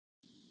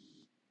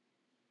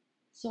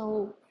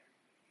So,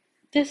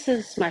 this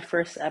is my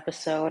first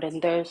episode,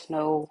 and there's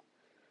no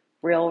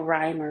real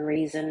rhyme or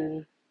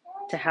reason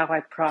to how I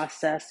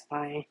process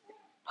my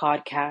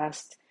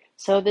podcast.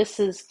 So, this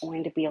is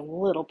going to be a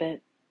little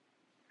bit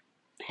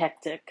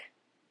hectic,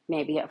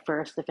 maybe at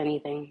first, if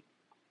anything.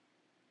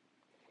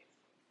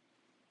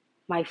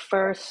 My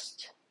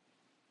first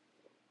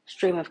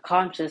stream of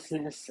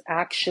consciousness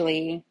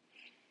actually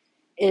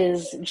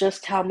is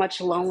just how much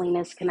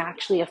loneliness can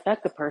actually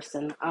affect a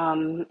person.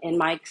 In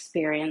my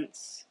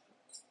experience,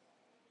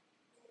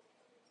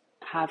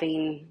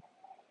 having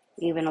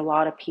even a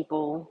lot of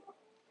people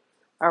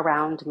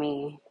around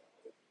me,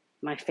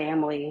 my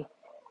family,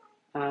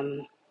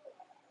 um,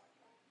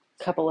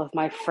 a couple of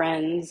my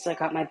friends. I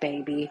got my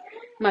baby.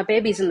 My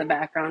baby's in the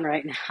background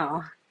right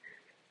now.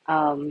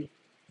 Um,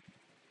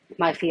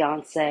 my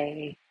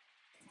fiance,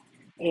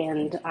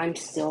 and I'm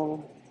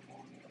still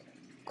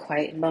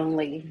quite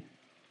lonely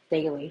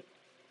daily,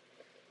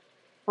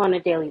 on a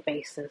daily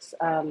basis.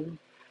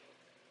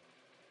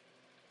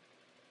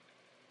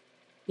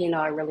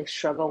 I really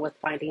struggle with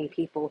finding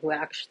people who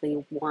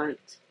actually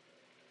want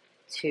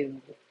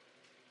to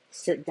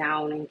sit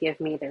down and give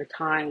me their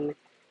time.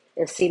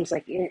 It seems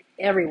like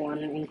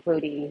everyone,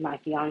 including my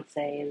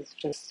fiance, is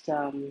just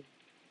they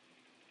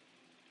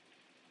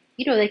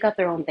got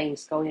their own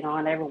things going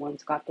on.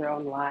 Everyone's got their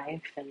own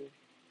life, and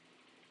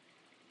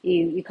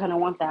you kind of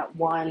want that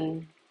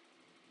one-on-one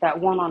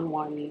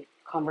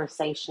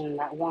conversation,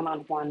 that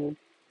one-on-one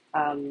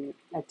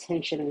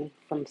attention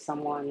from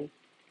someone,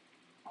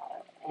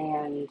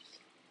 and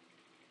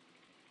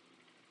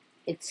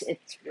it's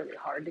really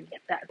hard to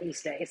get that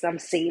these days. I'm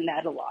seeing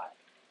that a lot.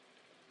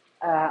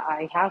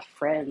 I have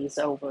friends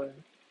overseas,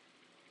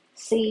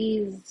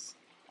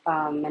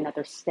 in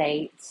other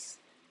states,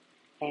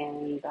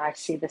 and I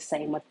see the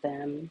same with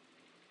them.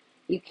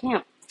 You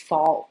can't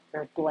fault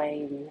or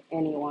blame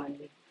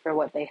anyone for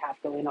what they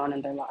have going on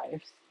in their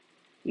lives.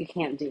 You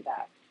can't do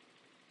that.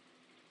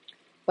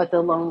 But the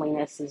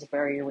loneliness is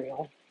very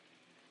real,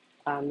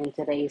 in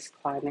today's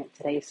climate,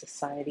 today's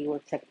society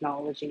with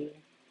technology.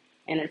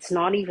 And it's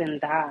not even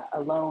that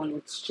alone,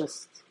 it's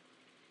just,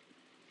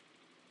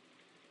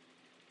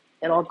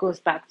 it all goes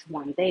back to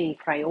one thing: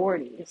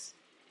 priorities.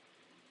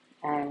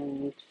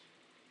 And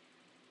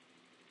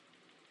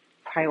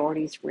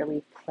priorities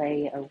really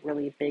play a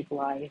really big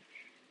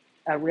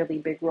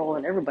role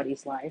in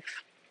everybody's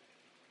life.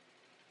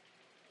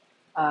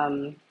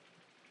 Um,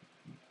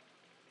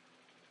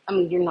 I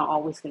mean, you're not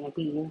always going to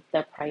be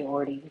the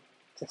priority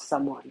to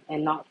someone,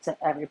 and not to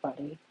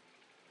everybody,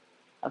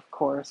 of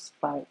course,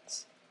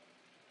 but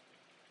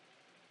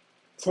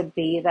to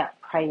be that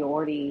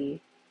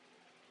priority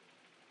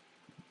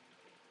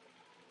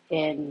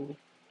in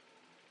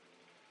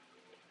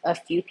a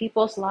few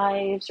people's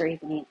lives, or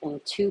even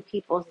in two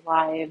people's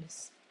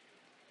lives,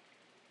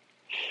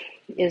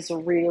 is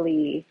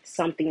really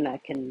something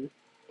that can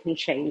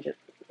change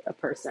a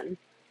person.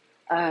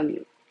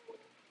 Um,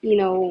 you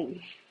know,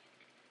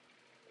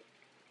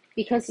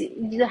 because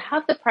you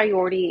have the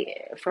priority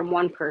from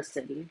one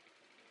person,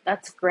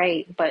 that's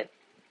great, but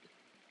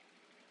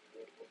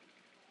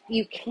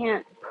you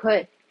can't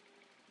put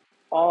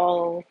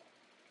all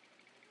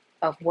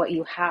of what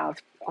you have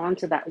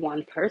onto that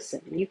one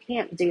person. You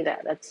can't do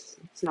that. It's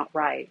not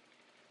right.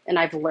 And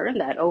I've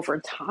learned that over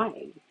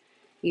time.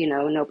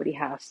 Nobody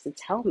has to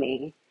tell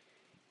me.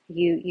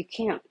 You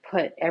can't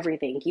put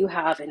everything you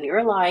have in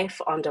your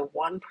life onto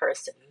one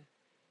person,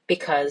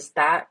 because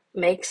that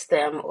makes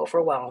them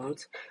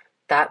overwhelmed.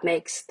 That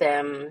makes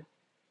them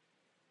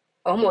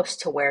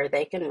almost to where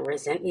they can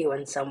resent you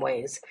in some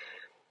ways.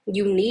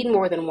 You need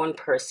more than one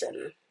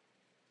person.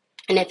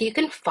 And if you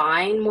can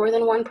find more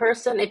than one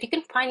person, if you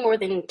can find more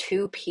than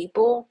two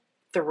people,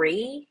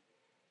 three,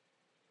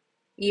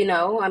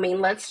 I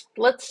mean, let's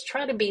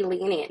try to be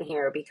lenient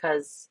here,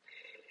 because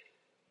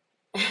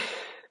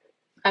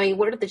I mean,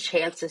 what are the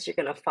chances you're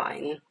going to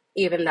find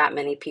even that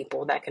many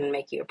people that can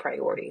make you a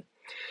priority?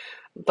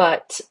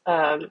 But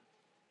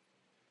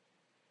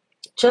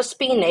just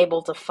being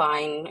able to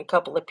find a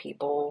couple of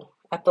people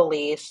at the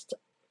least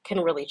can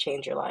really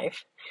change your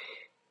life.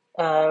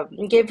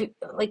 Give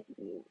like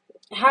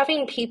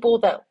Having people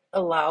that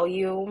allow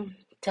you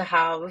to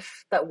have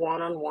that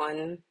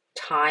one-on-one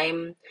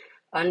time,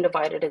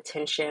 undivided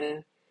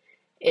attention,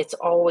 it's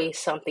always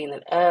something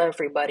that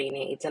everybody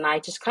needs. And I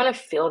just kind of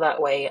feel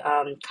that way.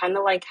 Kind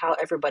of like how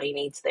everybody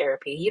needs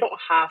therapy. You don't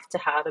have to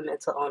have a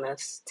mental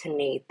illness to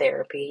need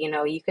therapy.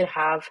 You could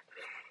have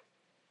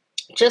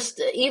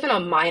just even a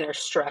minor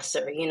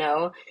stressor. You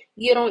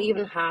don't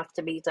even have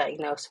to be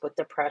diagnosed with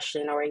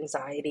depression or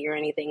anxiety or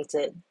anything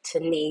to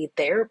need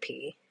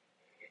therapy.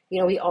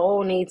 We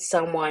all need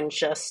someone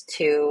just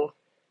to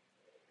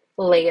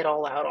lay it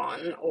all out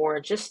on,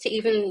 or just to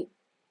even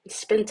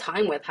spend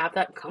time with, have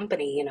that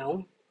company.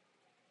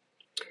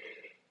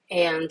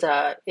 And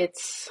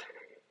it's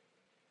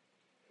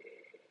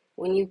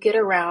when you get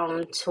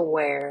around to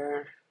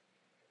where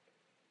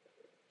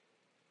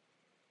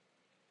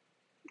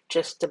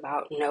just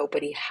about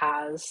nobody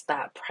has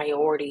that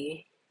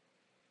priority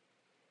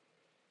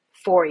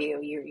for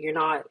you. You're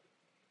not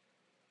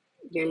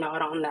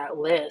on that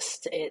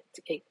list. It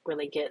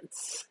really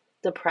gets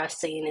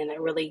depressing, and it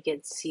really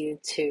gets you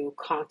to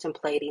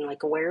contemplating,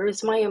 like, where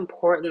is my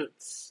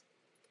importance?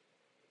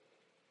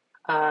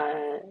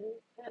 Uh,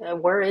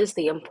 where is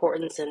the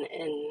importance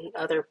in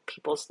other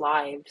people's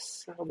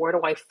lives? Where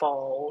do I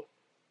fall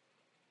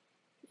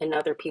in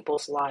other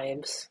people's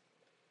lives?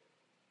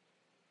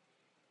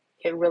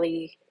 It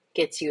really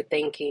gets you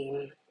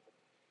thinking.